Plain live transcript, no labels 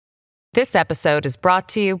This episode is brought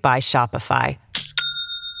to you by Shopify.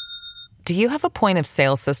 Do you have a point of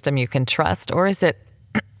sale system you can trust, or is it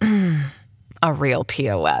a real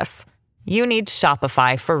POS? You need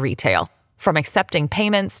Shopify for retail. From accepting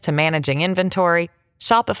payments to managing inventory,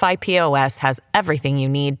 Shopify POS has everything you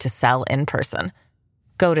need to sell in person.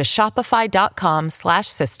 Go to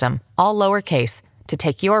shopify.com/system, all lowercase, to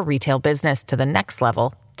take your retail business to the next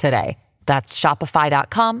level today. That's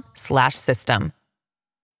shopify.com/system.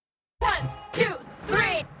 1, 2,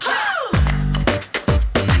 3, ho!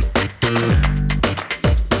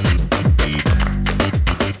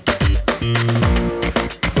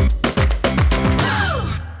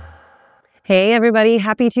 Hey everybody,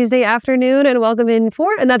 happy Tuesday afternoon and welcome in for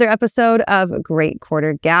another episode of Great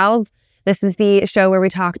Quarter Gals. This is the show where we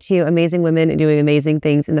talk to amazing women doing amazing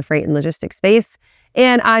things in the freight and logistics space.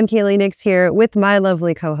 And I'm Kaylee Nix here with my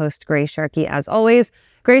lovely co-host Grace Sharkey as always.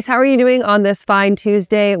 Grace, how are you doing on this fine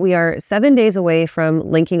Tuesday? We are 7 days away from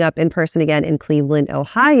linking up in person again in Cleveland,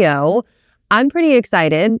 Ohio. I'm pretty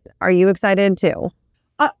excited. Are you excited too?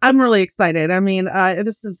 I'm really excited. I mean,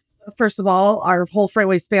 this is, first of all, our whole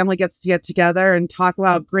Freightways family gets to get together and talk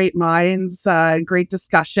about great minds, great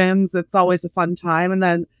discussions. It's always a fun time. And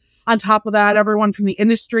then on top of that, everyone from the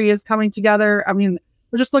industry is coming together. I mean,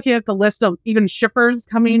 we're just looking at the list of even shippers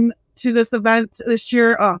coming to this event this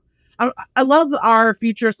year. I love our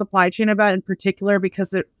future supply chain event in particular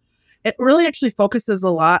because it really actually focuses a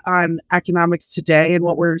lot on economics today and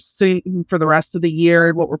what we're seeing for the rest of the year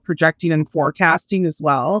and what we're projecting and forecasting as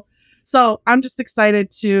well. So I'm just excited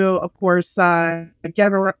to, of course,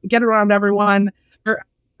 get around everyone. We're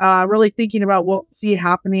really thinking about what we see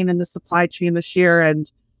happening in the supply chain this year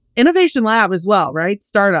and Innovation Lab as well, right?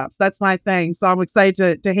 Startups, that's my thing. So I'm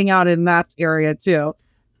excited to hang out in that area too.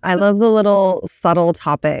 I love the little subtle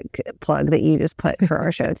topic plug that you just put for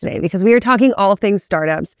our show today, because we are talking all things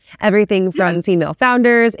startups, everything from female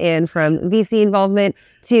founders and from VC involvement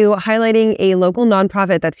to highlighting a local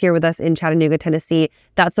nonprofit that's here with us in Chattanooga, Tennessee,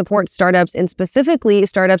 that supports startups and specifically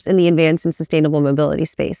startups in the advanced and sustainable mobility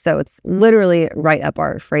space. So it's literally right up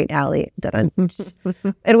our freight alley. And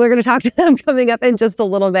we're going to talk to them coming up in just a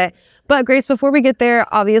little bit. But Grace, before we get there,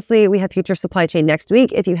 obviously we have Future Supply Chain next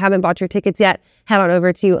week. If you haven't bought your tickets yet, head on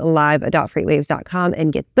over to live.freightwaves.com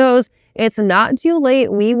and get those. It's not too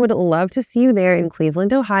late. We would love to see you there in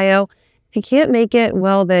Cleveland, Ohio. If you can't make it,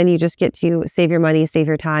 well, then you just get to save your money, save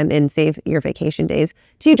your time, and save your vacation days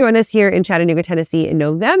to join us here in Chattanooga, Tennessee in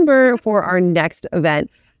November for our next event.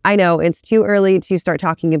 I know it's too early to start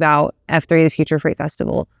talking about F3, the Future Freight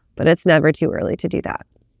Festival, but it's never too early to do that.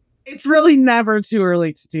 It's really never too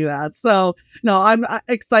early to do that. So, no, I'm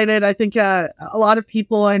excited. I think a lot of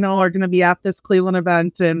people I know are going to be at this Cleveland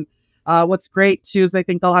event. And what's great, too, is I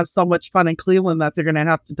think they'll have so much fun in Cleveland that they're going to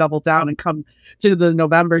have to double down and come to the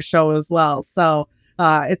November show as well. So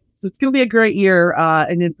it's going to be a great year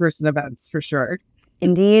in-person events for sure.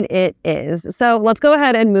 Indeed, it is. So let's go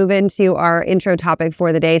ahead and move into our intro topic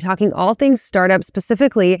for the day, talking all things startup,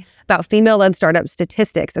 specifically about female-led startup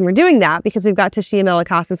statistics. And we're doing that because we've got Tashia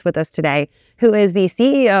Melikasis with us today, who is the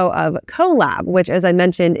CEO of CoLab, which, as I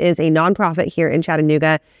mentioned, is a nonprofit here in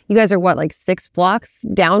Chattanooga. You guys are like 6 blocks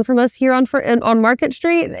down from us here on Market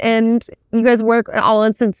Street, and you guys work all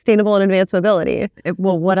in sustainable and advanced mobility.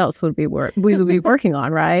 Well, what else would we would be working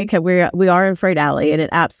on, right? Because we are in Freight Alley, and it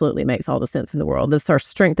absolutely makes all the sense in the world. This is our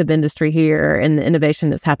strength of industry here, and the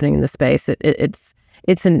innovation that's happening in the space. It's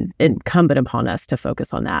incumbent upon us to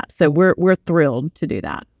focus on that. So we're thrilled to do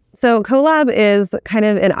that. So CoLab is kind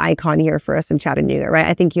of an icon here for us in Chattanooga, right?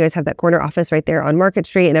 I think you guys have that corner office right there on Market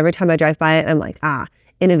Street, and every time I drive by it, I'm like,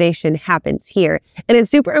 innovation happens here. And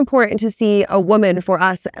it's super important to see a woman for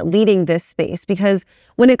us leading this space, because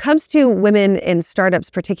when it comes to women in startups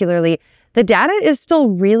particularly, the data is still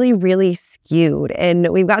really, really skewed. And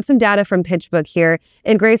we've got some data from PitchBook here.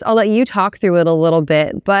 And Grace, I'll let you talk through it a little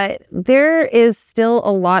bit, but there is still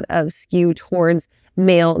a lot of skew towards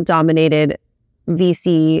male-dominated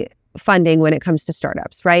VC funding when it comes to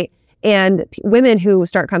startups, right? And women who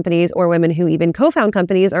start companies or women who even co-found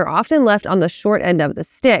companies are often left on the short end of the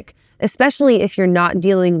stick, especially if you're not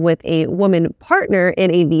dealing with a woman partner in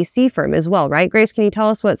a VC firm as well, right? Grace, can you tell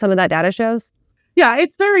us what some of that data shows? Yeah,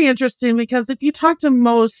 it's very interesting because if you talk to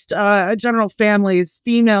most general families,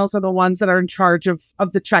 females are the ones that are in charge of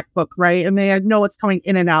the checkbook, right? And they know what's coming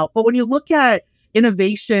in and out. But when you look at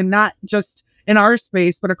innovation, not just in our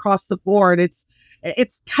space, but across the board, it's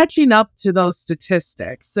catching up to those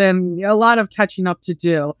statistics and a lot of catching up to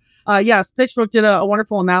do. Yes, PitchBook did a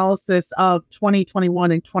wonderful analysis of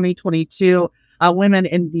 2021 and 2022 women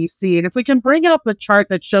in VC. And if we can bring up a chart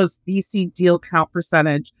that shows VC deal count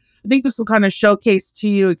percentage, I think this will kind of showcase to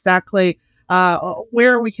you exactly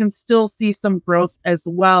where we can still see some growth as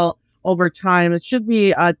well over time. It should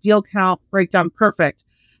be a deal count breakdown perfect.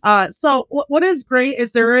 So what is great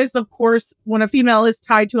is there is, of course, when a female is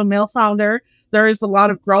tied to a male founder, there is a lot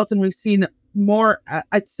of growth, and we've seen more,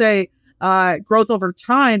 I'd say, growth over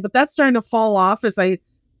time, but that's starting to fall off, as I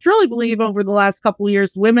truly believe over the last couple of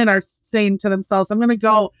years, women are saying to themselves, I'm going to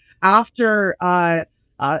go after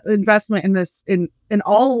investment in this, in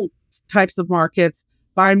all types of markets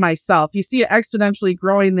by myself. You see it exponentially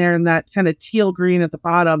growing there in that kind of teal green at the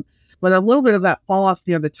bottom, but a little bit of that fall off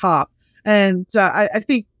near the top. And I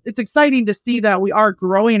think it's exciting to see that we are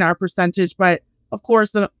growing our percentage, but of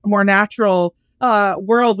course, in a more natural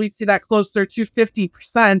world, we'd see that closer to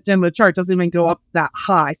 50%, and the chart doesn't even go up that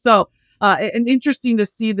high. So, and interesting to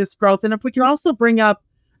see this growth. And if we can also bring up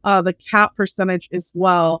the cap percentage as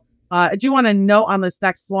well, I do want to note on this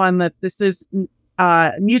next one that this is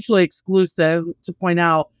mutually exclusive to point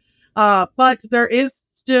out, but there is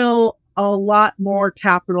still a lot more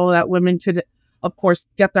capital that women could, of course,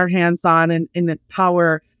 get their hands on and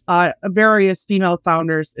empower various female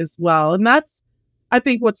founders as well. And that's, I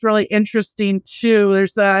think, what's really interesting too.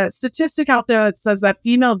 There's a statistic out there that says that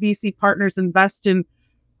female VC partners invest in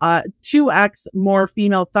 2x more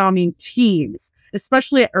female founding teams,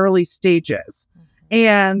 especially at early stages.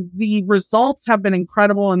 And the results have been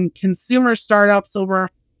incredible in consumer startups, over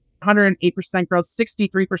 108% growth,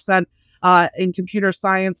 63% in computer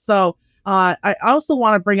science. So I also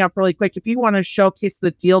want to bring up really quick, if you want to showcase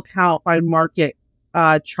the deal count by market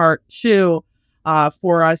chart too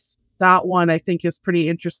for us, that one I think is pretty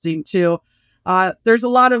interesting too. There's a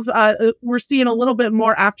lot of, we're seeing a little bit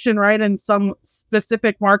more action, right, in some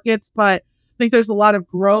specific markets, but I think there's a lot of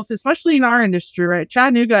growth, especially in our industry, right?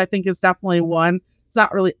 Chattanooga, I think, is definitely one. It's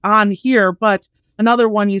not really on here, but another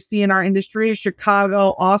one you see in our industry is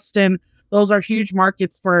Chicago, Austin. Those are huge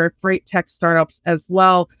markets for freight tech startups as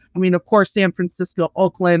well. I mean, of course, San Francisco,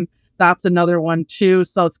 Oakland, that's another one too.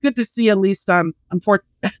 So it's good to see, at least on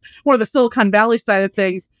more the Silicon Valley side of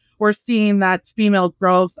things, we're seeing that female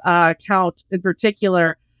growth count in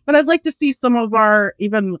particular. But I'd like to see some of our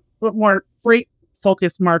even more freight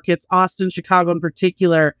focused markets, Austin, Chicago in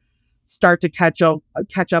particular, start to catch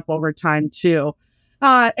up over time too.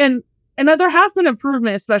 And there has been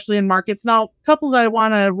improvement, especially in markets. Now, a couple that I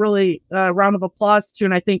want to really round of applause to,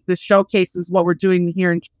 and I think this showcases what we're doing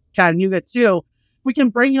here in Chattanooga too. We can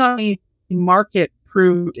bring on the market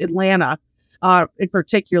proved Atlanta in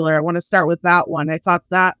particular. I want to start with that one. I thought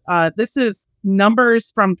that this is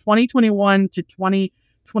numbers from 2021 to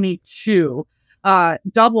 2022,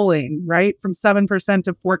 doubling, right, from 7%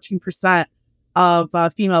 to 14%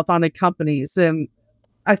 of female founded companies. And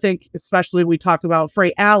I think especially we talk about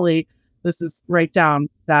Freight Alley, this is right down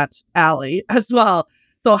that alley as well.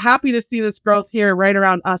 So happy to see this growth here right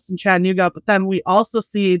around us in Chattanooga. But then we also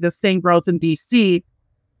see the same growth in DC.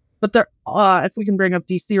 But there, if we can bring up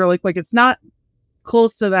DC really quick, it's not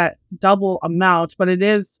close to that double amount, but it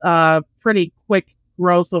is pretty quick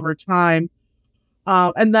growth over time.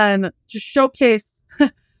 And then to showcase,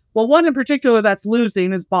 well, one in particular that's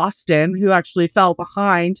losing is Boston, who actually fell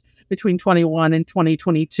behind between 21 and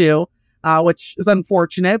 2022, which is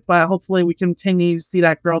unfortunate, but hopefully we continue to see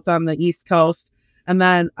that growth on the East Coast, and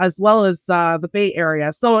then as well as the Bay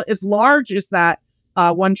Area. So as large as that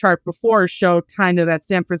one chart before showed kind of that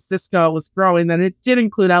San Francisco was growing, then it did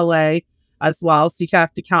include LA as well. So you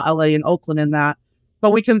have to count LA and Oakland in that,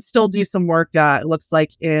 but we can still do some work, it looks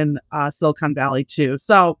like, in Silicon Valley too.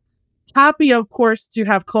 So happy, of course, to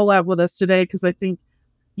have Collab with us today, because I think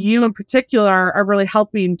you in particular are really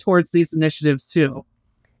helping towards these initiatives too.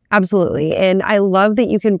 Absolutely. And I love that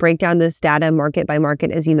you can break down this data market by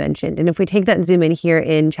market, as you mentioned. And if we take that and zoom in here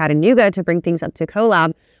in Chattanooga to bring things up to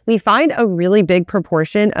Collab, we find a really big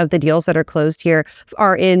proportion of the deals that are closed here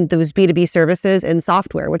are in those B2B services and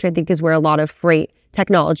software, which I think is where a lot of freight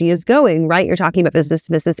technology is going, right? You're talking about business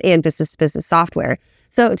to business and business to business software.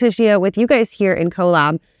 So Tashia, with you guys here in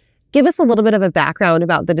Collab, give us a little bit of a background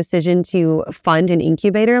about the decision to fund an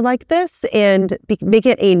incubator like this and make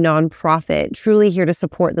it a nonprofit, truly here to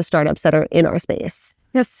support the startups that are in our space.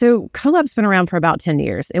 Yes, so Collab's been around for about 10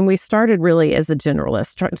 years, and we started really as a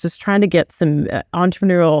generalist, just trying to get some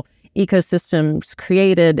entrepreneurial ecosystems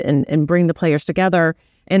created and bring the players together.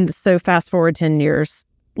 And so fast forward 10 years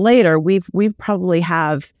later, we've probably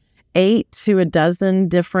have 8 to a dozen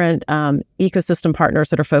different ecosystem partners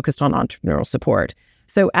that are focused on entrepreneurial support.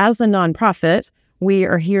 So as a nonprofit, we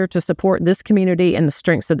are here to support this community and the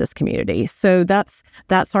strengths of this community. So that's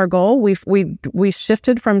our goal. We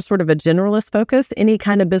shifted from sort of a generalist focus, any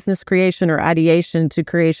kind of business creation or ideation to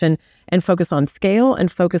creation, and focus on scale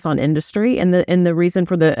and focus on industry. And the reason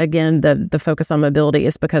for the focus on mobility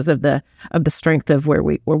is because of the strength of where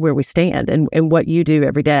we stand and what you do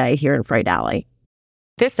every day here in Freight Alley.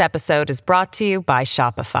 This episode is brought to you by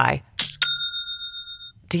Shopify.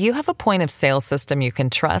 Do you have a point of sale system you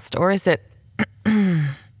can trust, or is it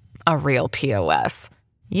a real POS?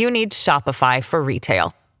 You need Shopify for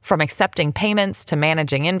retail. From accepting payments to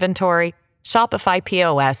managing inventory, Shopify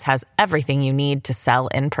POS has everything you need to sell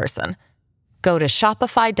in person. Go to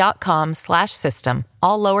shopify.com/system,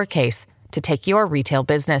 all lowercase, to take your retail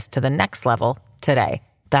business to the next level today.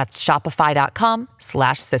 That's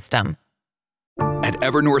shopify.com/system. At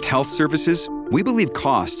Evernorth Health Services, we believe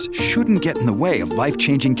costs shouldn't get in the way of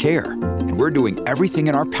life-changing care, and we're doing everything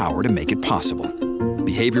in our power to make it possible.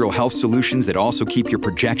 Behavioral health solutions that also keep your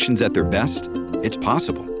projections at their best? It's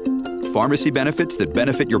possible. Pharmacy benefits that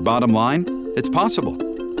benefit your bottom line? It's possible.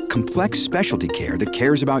 Complex specialty care that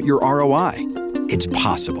cares about your ROI? It's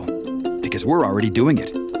possible. Because we're already doing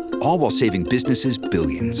it. All while saving businesses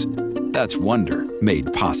billions. That's Wonder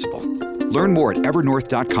made possible. Learn more at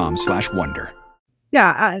evernorth.com/wonder.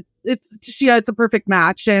 Yeah, it's a perfect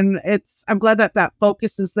match, and I'm glad that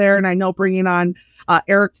focus is there. And I know bringing on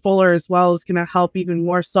Eric Fuller as well is going to help even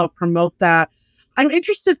more so promote that. I'm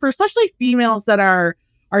interested for especially females that are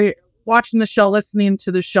watching the show, listening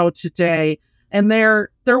to the show today, and they're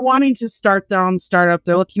wanting to start their own startup.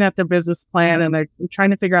 They're looking at their business plan and they're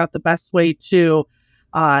trying to figure out the best way to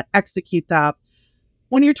execute that.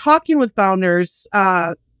 When you're talking with founders,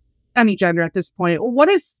 any gender at this point, what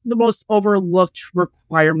is the most overlooked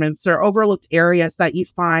requirements or overlooked areas that you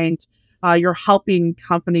find you're helping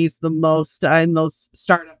companies the most in those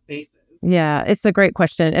startup phases? Yeah, it's a great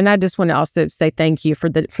question. And I just want to also say thank you for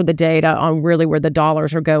the data on really where the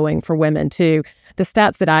dollars are going for women too. The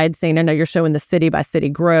stats that I had seen, I know you're showing the city by city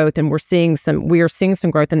growth, and we are seeing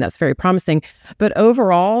some growth, and that's very promising. But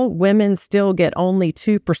overall, women still get only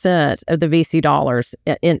 2% of the VC dollars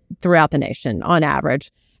throughout the nation on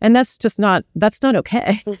average. And that's not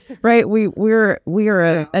okay, right? We are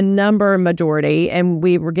a number majority, and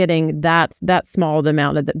we were getting that small of the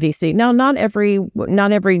amount of the VC. Now, not every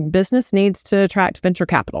business needs to attract venture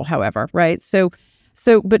capital, however, right?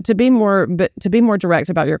 But to be more direct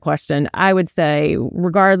about your question, I would say,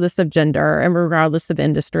 regardless of gender and regardless of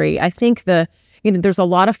industry, I think there's a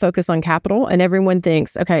lot of focus on capital, and everyone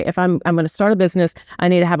thinks, okay, if I'm going to start a business, I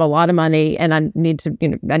need to have a lot of money, and I need to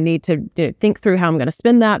think through how I'm going to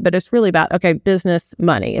spend that. But it's really about, okay, business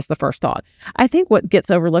money is the first thought. I think what gets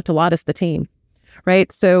overlooked a lot is the team,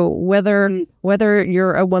 right? So whether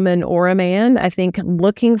you're a woman or a man, I think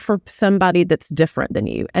looking for somebody that's different than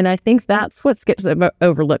you, and I think that's what gets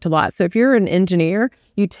overlooked a lot. So if you're an engineer,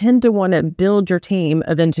 you tend to want to build your team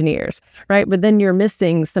of engineers, right? But then you're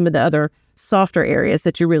missing some of the other softer areas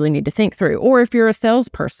that you really need to think through. Or if you're a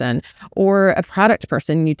salesperson or a product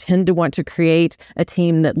person, you tend to want to create a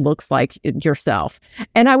team that looks like yourself.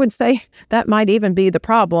 And I would say that might even be the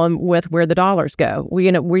problem with where the dollars go.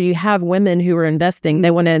 Where you have women who are investing,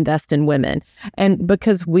 they want to invest in women. And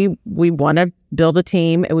because we want to build a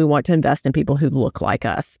team and we want to invest in people who look like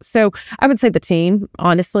us. So I would say the team,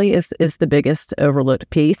 honestly, is the biggest overlooked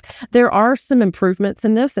piece. There are some improvements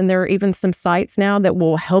in this, and there are even some sites now that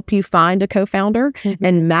will help you find a co-founder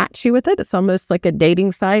and match you with it. It's almost like a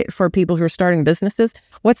dating site for people who are starting businesses.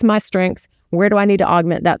 What's my strength? Where do I need to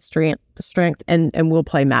augment that strength? And we'll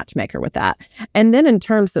play matchmaker with that. And then in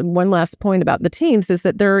terms of one last point about the teams is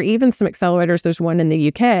that there are even some accelerators. There's one in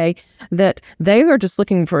the UK that they are just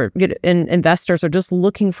looking for, investors are just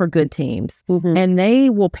looking for good teams. And they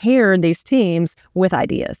will pair these teams with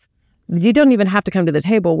ideas. You don't even have to come to the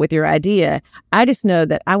table with your idea. I just know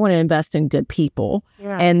that I want to invest in good people.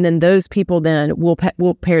 Yeah. And then those people then will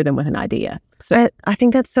pair them with an idea. So I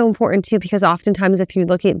think that's so important too, because oftentimes if you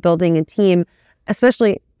look at building a team,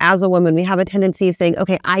 especially as a woman, we have a tendency of saying,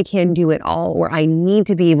 okay, I can do it all, or I need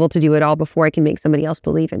to be able to do it all before I can make somebody else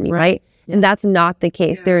believe in me, right? Yeah. And that's not the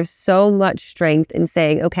case. Yeah. There's so much strength in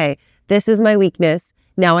saying, okay, this is my weakness.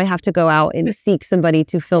 Now I have to go out and seek somebody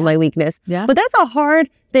to fill my weakness. Yeah. But that's a hard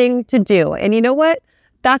thing to do. And you know what?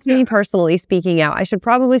 That's me personally speaking out. I should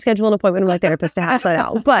probably schedule an appointment with my therapist to hash that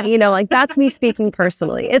out. But, that's me speaking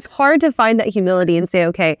personally. It's hard to find that humility and say,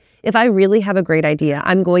 okay, if I really have a great idea,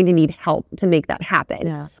 I'm going to need help to make that happen.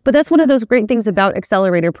 Yeah. But that's one of those great things about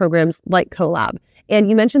accelerator programs like Collab. And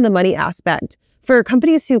you mentioned the money aspect. For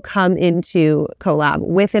companies who come into Collab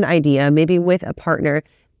with an idea, maybe with a partner,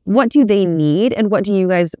 what do they need and what do you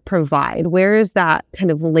guys provide? Where is that kind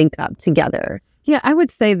of link up together? Yeah, I would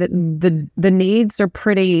say that the needs are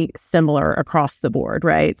pretty similar across the board,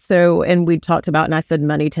 right? So, and we talked about, and I said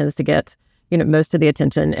money tends to get, most of the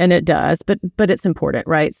attention, and it does, but it's important,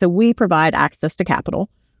 right? So we provide access to capital.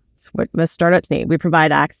 It's what most startups need. We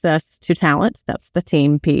provide access to talent. That's the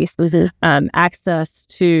team piece. Access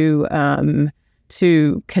to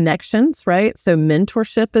connections, right? So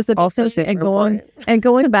mentorship is also and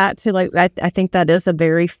going back to I think that is a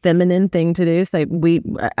very feminine thing to do. So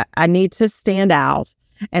I need to stand out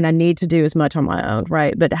and I need to do as much on my own,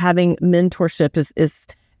 right? But having mentorship is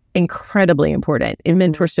incredibly important in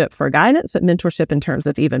mentorship for guidance, but mentorship in terms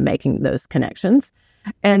of even making those connections.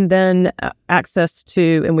 And then access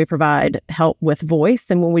to, and we provide help with voice.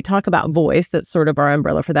 And when we talk about voice, that's sort of our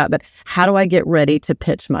umbrella for that. But how do I get ready to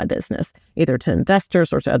pitch my business, either to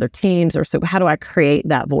investors or to other teams? Or so how do I create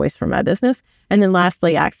that voice for my business? And then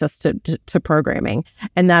lastly, access to programming.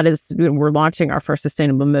 And that is, we're launching our first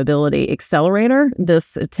Sustainable Mobility Accelerator,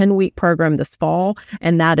 this 10-week program this fall.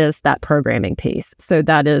 And that is that programming piece. So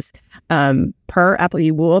that is per Apple,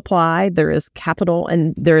 you will apply. There is capital,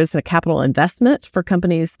 and there is a capital investment for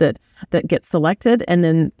companies that get selected, and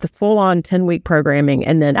then the full-on 10-week programming,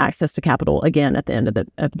 and then access to capital again at the end of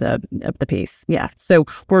the piece. Yeah, so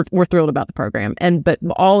we're thrilled about the program, but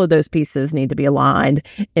all of those pieces need to be aligned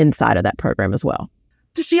inside of that program as well.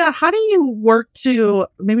 Dashia, how do you work to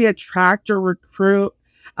maybe attract or recruit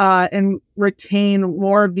and retain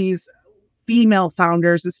more of these female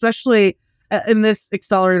founders, especially in this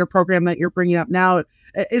accelerator program that you're bringing up now?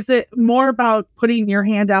 Is it more about putting your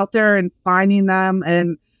hand out there and finding them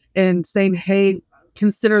and saying, hey,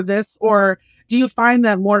 consider this? Or do you find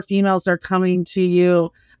that more females are coming to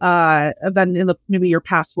you than in maybe your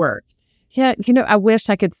past work? Yeah, I wish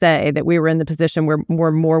I could say that we were in the position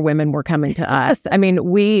where more women were coming to us. I mean,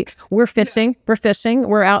 we're fishing.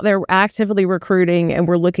 We're out there actively recruiting, and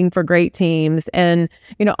we're looking for great teams. And,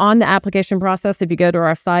 on the application process, if you go to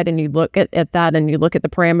our site and you look at that and you look at the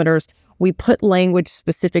parameters, we put language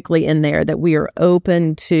specifically in there that we are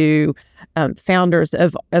open to founders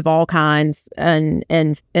of all kinds and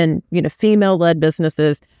female-led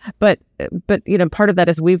businesses. But part of that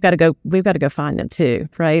is we've got to go find them too,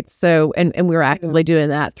 right? So and we're actively doing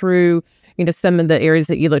that through some of the areas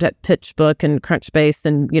that you looked at, PitchBook and Crunchbase,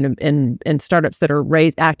 and startups that are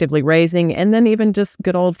actively raising, and then even just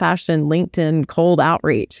good old fashioned LinkedIn cold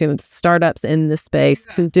outreach, startups in this space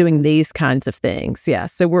doing these kinds of things. Yeah,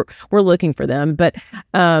 so we're looking for them. But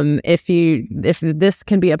if this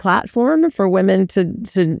can be a platform for women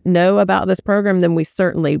to know about this program, then we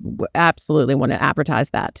certainly absolutely want to advertise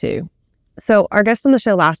that too. So our guest on the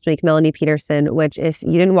show last week, Melanie Peterson, which if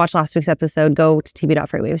you didn't watch last week's episode, go to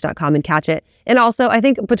tv.freightwaves.com and catch it. And also, I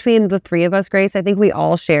think between the three of us, Grace, I think we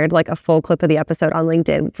all shared a full clip of the episode on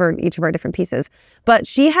LinkedIn for each of our different pieces. But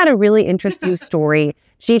she had a really interesting story.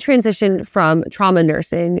 She transitioned from trauma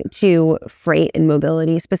nursing to freight and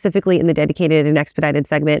mobility, specifically in the dedicated and expedited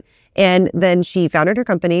segment. And then she founded her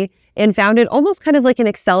company and founded almost kind of like an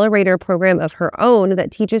accelerator program of her own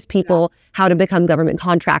that teaches people how to become government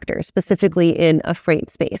contractors, specifically in a freight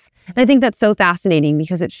space. And I think that's so fascinating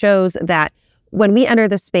because it shows that when we enter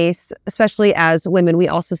the space, especially as women, we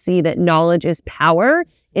also see that knowledge is power,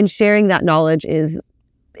 and sharing that knowledge is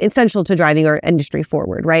essential to driving our industry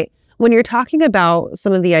forward, right? When you're talking about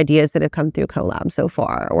some of the ideas that have come through CoLab so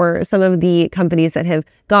far, or some of the companies that have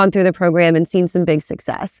gone through the program and seen some big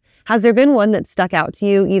success, has there been one that stuck out to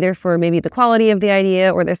you, either for maybe the quality of the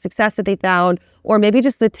idea or the success that they found, or maybe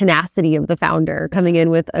just the tenacity of the founder coming in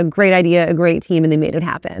with a great idea, a great team, and they made it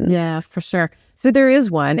happen? Yeah, for sure. So there is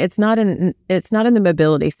one. It's not in the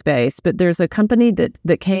mobility space, but there's a company that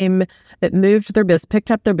moved their business, picked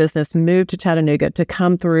up their business, moved to Chattanooga to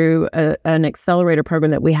come through an accelerator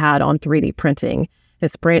program that we had on 3D printing.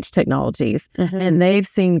 It's Branch Technologies, and they've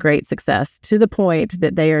seen great success to the point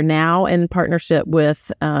that they are now in partnership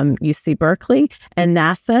with UC Berkeley and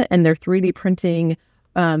NASA, and they're 3D printing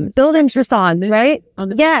buildings for songs, right?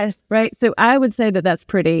 Yes. Right. So I would say that that's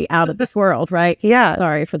pretty out of this world, right? Yeah.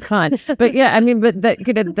 Sorry for the pun. But yeah, I mean, but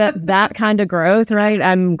that kind of growth, right?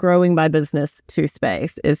 I'm growing my business to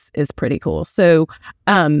space is pretty cool. So,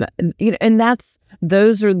 and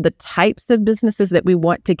those are the types of businesses that we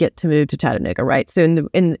want to get to move to Chattanooga, right? So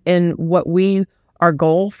in what our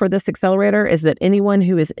goal for this accelerator is that anyone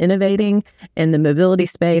who is innovating in the mobility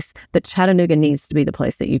space, that Chattanooga needs to be the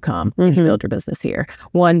place that you come and build your business here.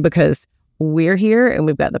 One, because we're here and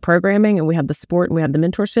we've got the programming and we have the support and we have the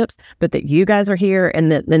mentorships, but that you guys are here,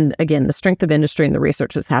 and then again, the strength of industry and the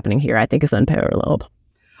research that's happening here, I think, is unparalleled.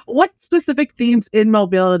 What specific themes in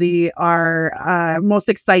mobility are most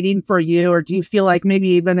exciting for you, or do you feel like maybe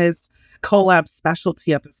even is collab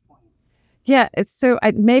specialty at this point? Yeah,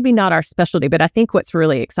 maybe not our specialty, but I think what's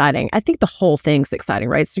really exciting, I think the whole thing's exciting,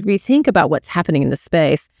 right? So if you think about what's happening in the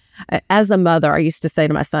space, as a mother, I used to say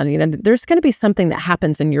to my son, there's going to be something that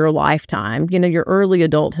happens in your lifetime, your early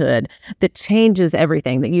adulthood, that changes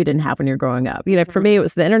everything that you didn't have when you're growing up. For me, it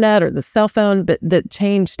was the internet or the cell phone, but that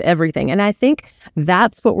changed everything. And I think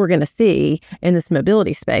that's what we're going to see in this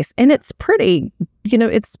mobility space. And it's pretty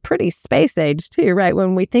space age too, right?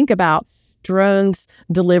 When we think about drones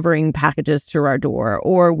delivering packages to our door,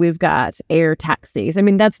 or we've got air taxis. I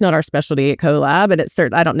mean, that's not our specialty at CoLab,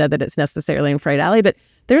 and I don't know that it's necessarily in Freight Alley, but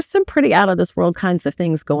there's some pretty out of this world kinds of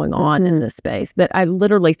things going on in this space that I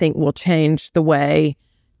literally think will change the way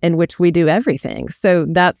in which we do everything. So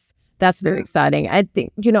that's very exciting. I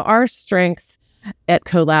think, our strength at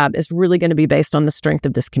CoLab is really going to be based on the strength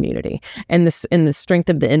of this community and the strength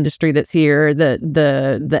of the industry that's here,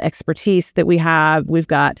 the expertise that we have. We've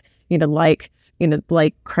got like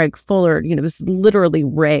Craig Fuller, was literally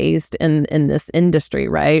raised in this industry,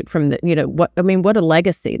 right? From what a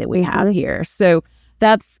legacy that we have here. So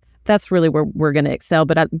that's really where we're going to excel.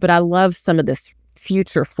 But I love some of this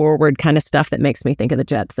future forward kind of stuff that makes me think of the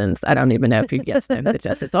Jetsons. I don't even know if you guys know who the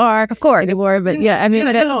Jetsons are, of course, anymore. But yeah, I mean,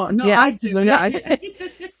 I do. Yeah.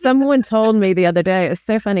 Someone told me the other day, it was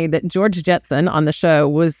so funny, that George Jetson on the show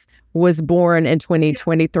was born in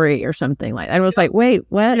 2023 or something like that. And I was like, wait,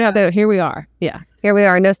 what? Yeah. So here we are. Yeah. Here we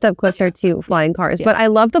are, no step closer to flying cars. Yeah. But I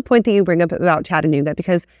love the point that you bring up about Chattanooga,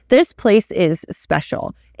 because this place is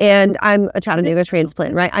special. And I'm a Chattanooga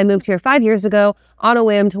transplant, right? I moved here 5 years ago on a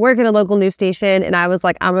whim to work at a local news station. And I was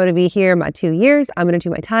like, I'm going to be here my 2 years. I'm going to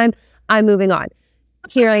do my time. I'm moving on.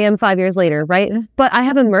 Here I am 5 years later, right? But I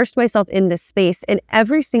have immersed myself in this space, and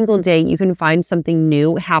every single day you can find something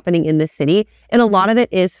new happening in the city. And a lot of it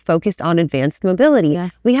is focused on advanced mobility. Yeah.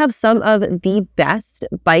 We have some of the best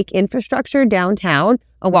bike infrastructure downtown,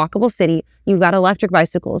 a walkable city. You've got electric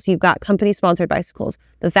bicycles. You've got company-sponsored bicycles,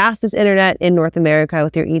 the fastest internet in North America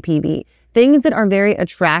with your EPB. Things that are very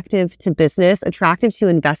attractive to business, attractive to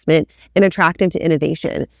investment, and attractive to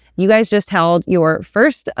innovation. You guys just held your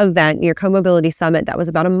first event, your Co-Mobility Summit, that was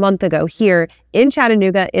about a month ago here in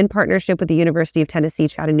Chattanooga in partnership with the University of Tennessee,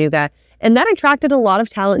 Chattanooga. And that attracted a lot of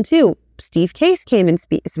talent too. Steve Case came and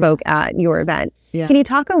spoke at your event. Yeah. Can you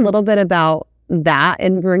talk a little bit about that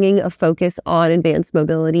and bringing a focus on advanced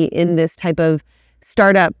mobility in this type of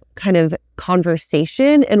startup kind of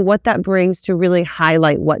conversation and what that brings to really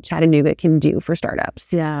highlight what Chattanooga can do for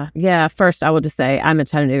startups? Yeah. First, I will just say I'm a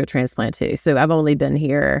Chattanooga transplant too. So I've only been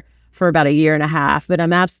here for about a year and a half, but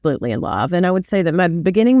I'm absolutely in love. And I would say that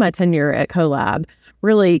beginning my tenure at CoLab,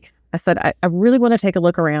 really, I said, I really want to take a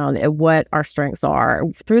look around at what our strengths are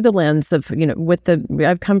through the lens of,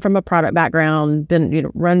 I've come from a product background, been,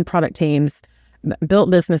 run product teams, built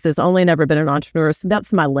businesses, only never been an entrepreneur. So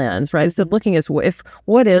that's my lens, right? So looking at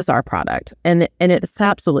what is our product? And it's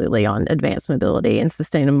absolutely on advanced mobility and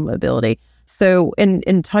sustainable mobility. So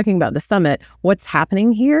in talking about the summit, what's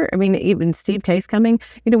happening here? I mean, even Steve Case coming,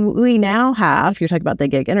 we now have, if you're talking about the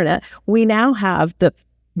gig internet, we now have the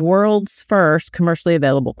world's first commercially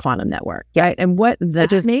available quantum network. Yes. Right? And what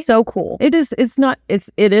that is means, so cool. It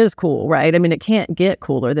is cool, right? I mean, it can't get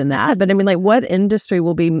cooler than that. But I mean, like, what industry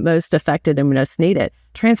will be most affected and most needed?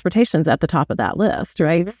 Transportation's at the top of that list,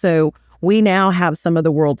 right? Mm-hmm. So we now have some of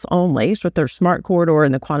the world's only with their smart corridor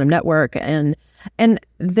and the quantum network. And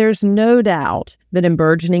there's no doubt that in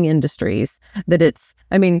burgeoning industries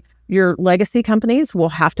your legacy companies will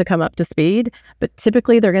have to come up to speed, but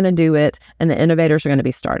typically they're going to do it, and the innovators are going to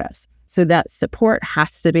be startups. So that support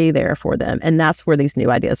has to be there for them, and that's where these new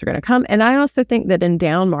ideas are going to come. And I also think that in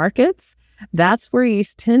down markets, that's where you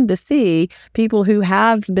tend to see people who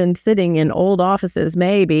have been sitting in old offices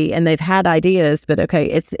maybe, and they've had ideas, but okay,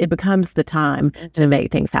 it becomes the time to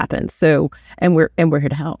make things happen. So, and we're here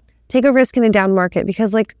to help. Take a risk in a down market,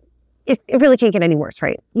 because it really can't get any worse,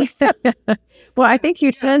 right? Well, I think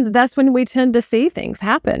that's when we tend to see things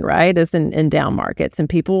happen, right? Is in down markets, and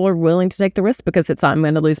people are willing to take the risk because I'm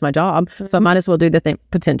going to lose my job. Mm-hmm. So I might as well do the thing,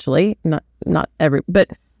 potentially, not every, but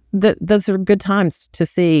those are good times to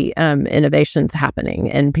see innovations happening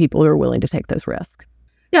and people who are willing to take those risks.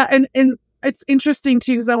 Yeah. And it's interesting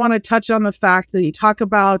too, because I want to touch on the fact that you talk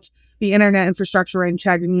about the internet infrastructure in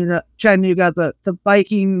Chattanooga, the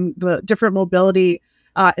biking, the different mobility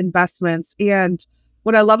investments. And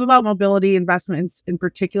what I love about mobility investments in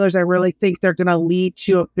particular is I really think they're going to lead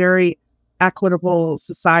to a very equitable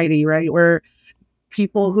society, right? Where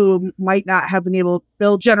people who might not have been able to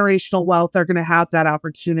build generational wealth are going to have that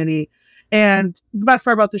opportunity. And the best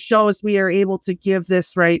part about the show is we are able to give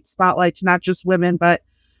this spotlight to not just women, but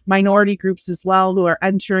minority groups as well who are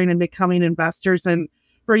entering and becoming investors. And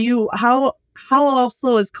for you, how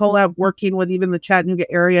also is Collab working with even the Chattanooga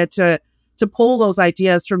area to pull those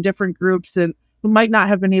ideas from different groups and who might not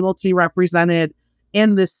have been able to be represented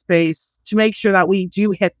in this space to make sure that we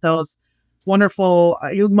do hit those wonderful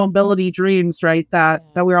mobility dreams, right? That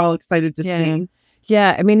we're all excited to see.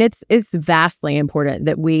 Yeah, I mean, it's vastly important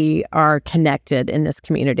that we are connected in this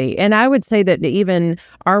community. And I would say that even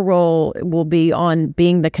our role will be on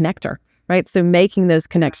being the connector, right? So making those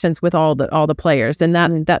connections with all the players. And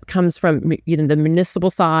that comes from the municipal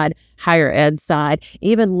side, higher ed side,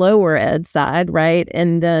 even lower ed side, right?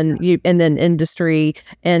 And then industry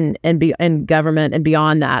and government and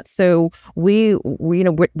beyond that. So we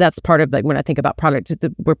that's part of when I think about product,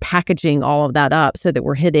 we're packaging all of that up so that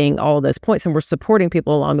we're hitting all of those points and we're supporting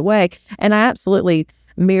people along the way. And I absolutely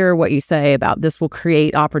mirror what you say about this will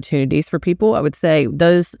create opportunities for people. I would say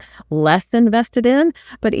those less invested in,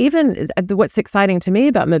 but even what's exciting to me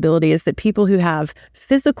about mobility is that people who have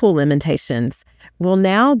physical limitations will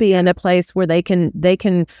now be in a place where they can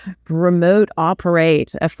remote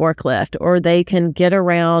operate a forklift, or they can get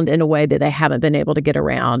around in a way that they haven't been able to get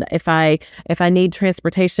around. If I need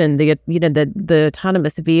transportation, the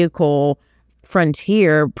autonomous vehicle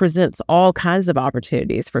frontier presents all kinds of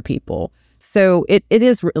opportunities for people. So it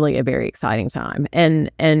is really a very exciting time. And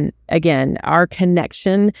again, our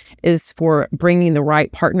connection is for bringing the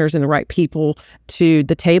right partners and the right people to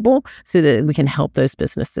the table so that we can help those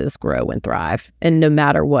businesses grow and thrive. And no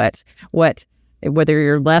matter what whether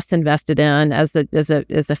you're less invested in as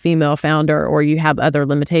a female founder, or you have other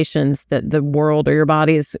limitations that the world or your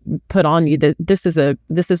body's put on you, this is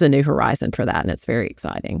a new horizon for that, and it's very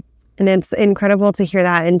exciting. And it's incredible to hear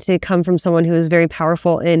that and to come from someone who is very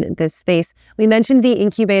powerful in this space. We mentioned the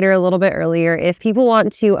incubator a little bit earlier. If people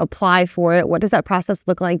want to apply for it, what does that process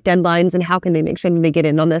look like, deadlines, and how can they make sure they get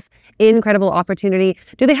in on this incredible opportunity?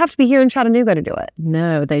 Do they have to be here in Chattanooga to do it?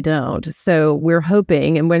 No, they don't. So we're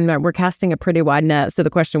hoping, and when we're casting a pretty wide net, so the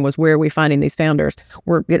question was, where are we finding these founders?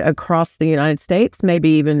 We're across the United States, maybe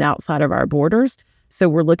even outside of our borders. So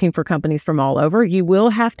we're looking for companies from all over. You will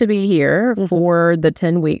have to be here for the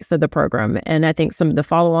 10 weeks of the program. And I think some of the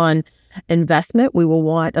follow-on investment, we will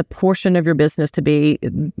want a portion of your business to be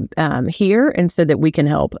here, and so that we can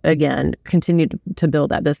help, again, continue to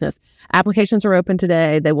build that business. Applications are open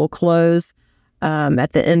today. They will close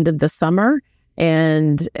at the end of the summer.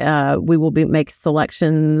 And we will make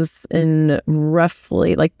selections in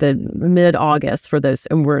roughly like the mid-August for those.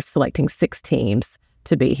 And we're selecting 6 teams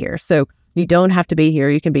to be here. So you don't have to be here.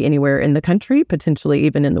 You can be anywhere in the country, potentially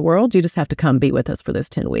even in the world. You just have to come be with us for those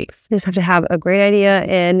 10 weeks. You just have to have a great idea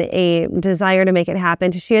and a desire to make it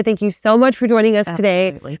happen. Tashia, thank you so much for joining us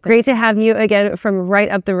today. Great to have you again from right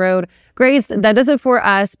up the road. Grace, that does it for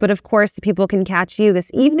us. But of course, the people can catch you this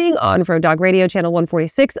evening on Road Dog Radio, channel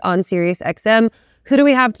 146 on Sirius XM. Who do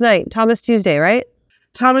we have tonight? Thomas Tuesday, right?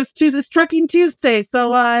 Thomas Tuesday's Trucking Tuesday.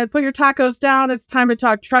 So put your tacos down. It's time to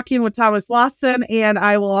talk trucking with Thomas Watson. And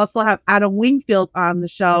I will also have Adam Wingfield on the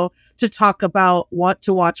show to talk about what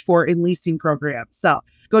to watch for in leasing programs. So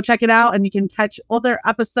go check it out, and you can catch other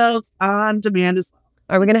episodes on demand as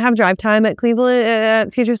well. Are we going to have drive time at Cleveland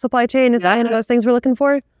at Future Supply Chain? Is that one of those things we're looking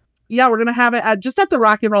for? Yeah, we're going to have it just at the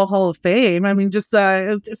Rock and Roll Hall of Fame. I mean, just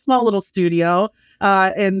a small little studio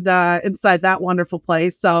and inside that wonderful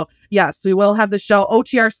place. So yes, we will have the show.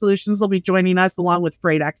 OTR Solutions will be joining us along with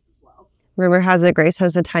FreightX as well. Rumor has it Grace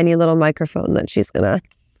has a tiny little microphone that she's going to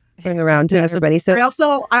bring around to everybody. So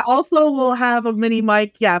I also will have a mini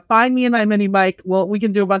mic. Yeah, find me and my mini mic. Well, we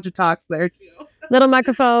can do a bunch of talks there too. Little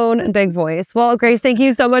microphone and big voice. Well, Grace, thank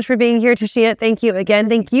you so much for being here. Tashia, thank you again.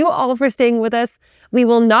 Thank you all for staying with us. We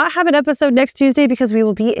will not have an episode next Tuesday because we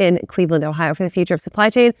will be in Cleveland, Ohio for the Future of Supply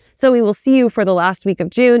Chain. So we will see you for the last week of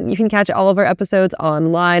June. You can catch all of our episodes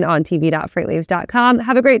online on tv.freightwaves.com.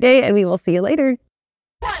 Have a great day, and we will see you later.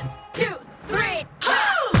 1, 2, 3,